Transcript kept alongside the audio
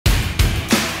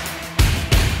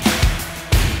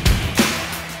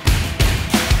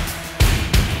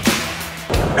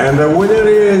And the winner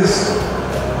is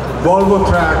Volvo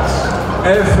Trucks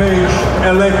FH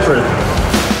Electric.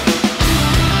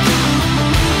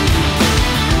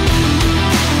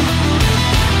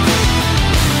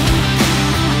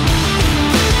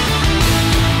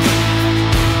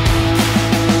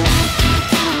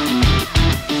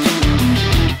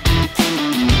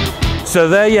 So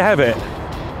there you have it.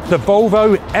 The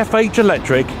Volvo FH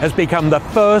Electric has become the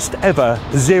first ever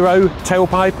zero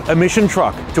tailpipe emission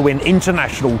truck to win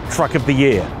International Truck of the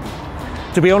Year.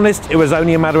 To be honest, it was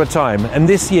only a matter of time, and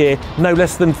this year no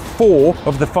less than 4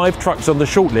 of the 5 trucks on the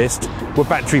shortlist were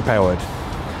battery powered.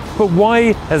 But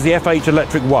why has the FH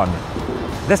Electric won?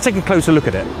 Let's take a closer look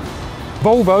at it.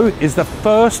 Volvo is the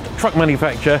first truck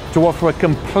manufacturer to offer a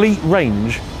complete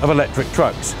range of electric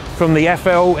trucks, from the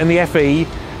FL and the FE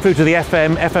through to the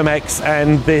FM, FMX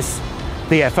and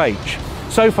the FH.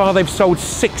 So far they've sold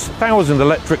 6,000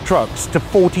 electric trucks to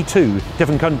 42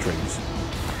 different countries.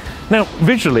 Now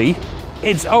visually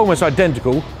it's almost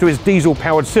identical to its diesel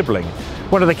powered sibling,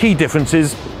 one of the key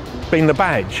differences being the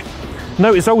badge.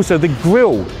 Notice also the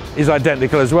grille is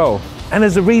identical as well, and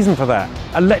there's a reason for that.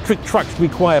 Electric trucks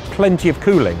require plenty of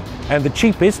cooling, and the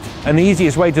cheapest and the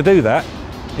easiest way to do that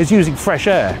is using fresh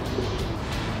air.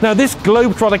 Now this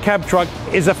Globetrotter cab truck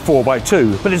is a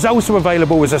 4x2, but it's also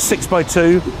available as a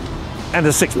 6x2 and a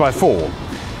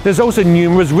 6x4. There's also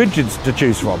numerous rigids to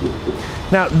choose from.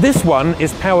 Now this one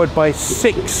is powered by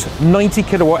 6 90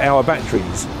 kilowatt hour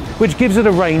batteries, which gives it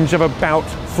a range of about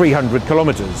 300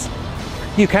 kilometers.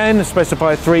 You can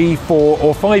specify 3, 4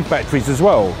 or 5 batteries as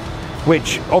well,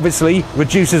 which obviously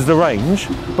reduces the range,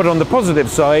 but on the positive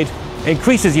side,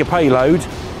 increases your payload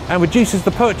and reduces the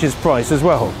purchase price as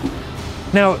well.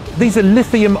 Now, these are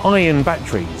lithium-ion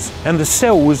batteries, and the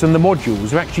cells and the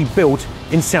modules are actually built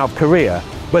in South Korea,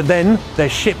 but then they're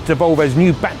shipped to Volvo's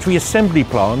new battery assembly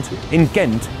plant in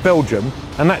Ghent, Belgium,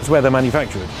 and that's where they're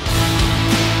manufactured.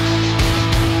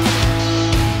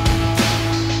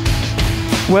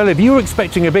 Well, if you were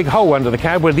expecting a big hole under the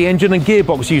cab where the engine and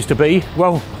gearbox used to be,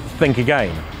 well, think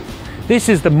again. This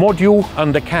is the module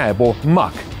under cab, or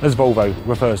MUC, as Volvo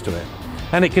refers to it.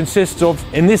 And it consists of,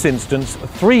 in this instance,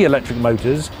 3 electric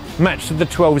motors matched to the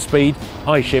 12-speed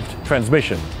I-shift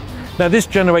transmission. Now this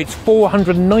generates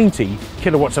 490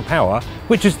 kilowatts of power,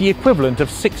 which is the equivalent of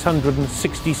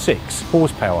 666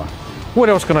 horsepower. What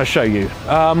else can I show you?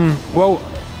 Well,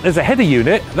 there's a header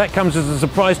unit. That comes as a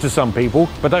surprise to some people,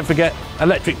 but don't forget,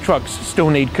 electric trucks still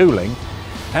need cooling.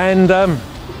 And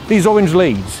these orange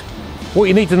leads, what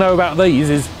you need to know about these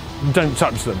is don't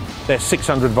touch them. They're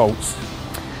 600 volts.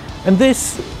 And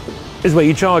this is where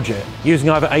you charge it, using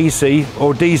either AC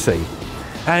or DC.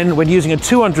 And when using a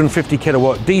 250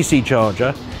 kilowatt DC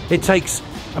charger, it takes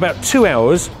about 2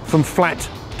 hours from flat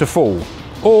to full.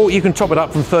 Or you can top it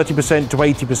up from 30% to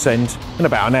 80% in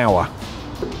about an hour.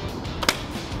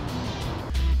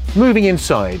 Moving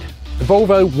inside, the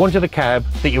Volvo wanted a cab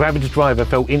that your average driver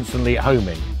felt instantly at home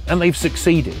in, and they've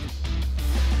succeeded.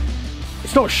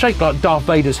 It's not shaped like Darth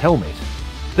Vader's helmet.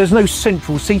 There's no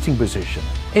central seating position.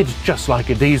 It's just like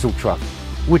a diesel truck,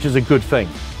 which is a good thing.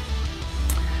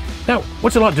 Now,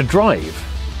 what's it like to drive?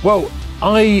 Well,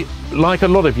 I, like a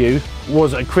lot of you,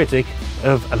 was a critic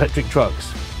of electric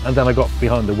trucks, and then I got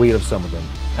behind the wheel of some of them.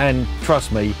 And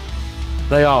trust me,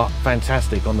 they are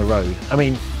fantastic on the road. I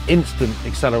mean, instant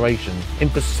acceleration,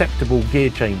 imperceptible gear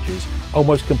changes,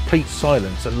 almost complete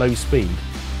silence at low speed.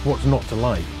 What's not to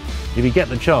like? If you get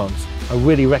the chance, I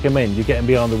really recommend you getting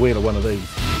behind the wheel of one of these.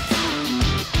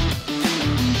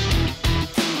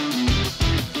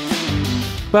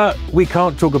 But we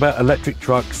can't talk about electric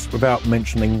trucks without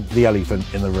mentioning the elephant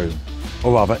in the room,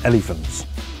 or rather elephants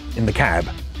in the cab.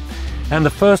 And the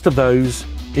first of those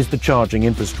is the charging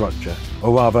infrastructure,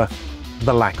 or rather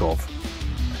the lack of.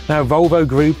 Now Volvo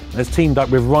Group has teamed up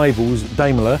with rivals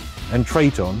Daimler and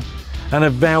Traton and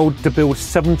have vowed to build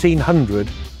 1,700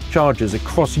 chargers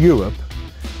across Europe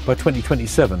by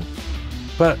 2027.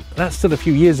 But that's still a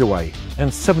few years away, and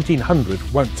 1,700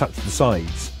 won't touch the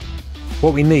sides.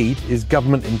 What we need is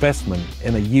government investment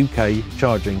in a UK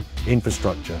charging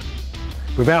infrastructure.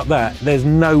 Without that, there's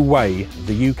no way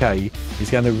the UK is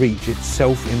going to reach its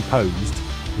self-imposed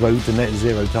road to net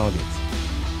zero targets.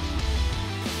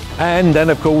 And then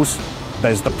of course,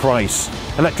 there's the price.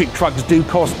 Electric trucks do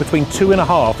cost between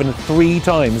 2.5 and 3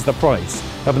 times the price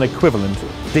of an equivalent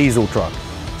diesel truck.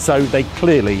 So they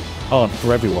clearly aren't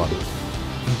for everyone.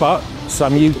 But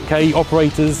some UK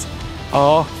operators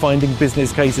are finding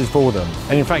business cases for them.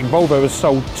 And in fact, Volvo has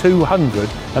sold 200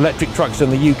 electric trucks in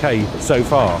the UK so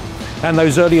far. And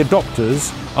those early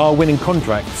adopters are winning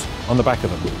contracts on the back of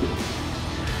them.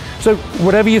 So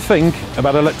whatever you think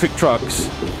about electric trucks,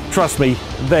 trust me,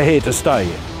 they're here to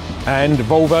stay. And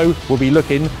Volvo will be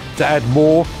looking to add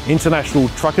more International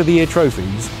Truck of the Year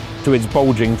trophies to its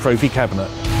bulging trophy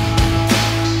cabinet.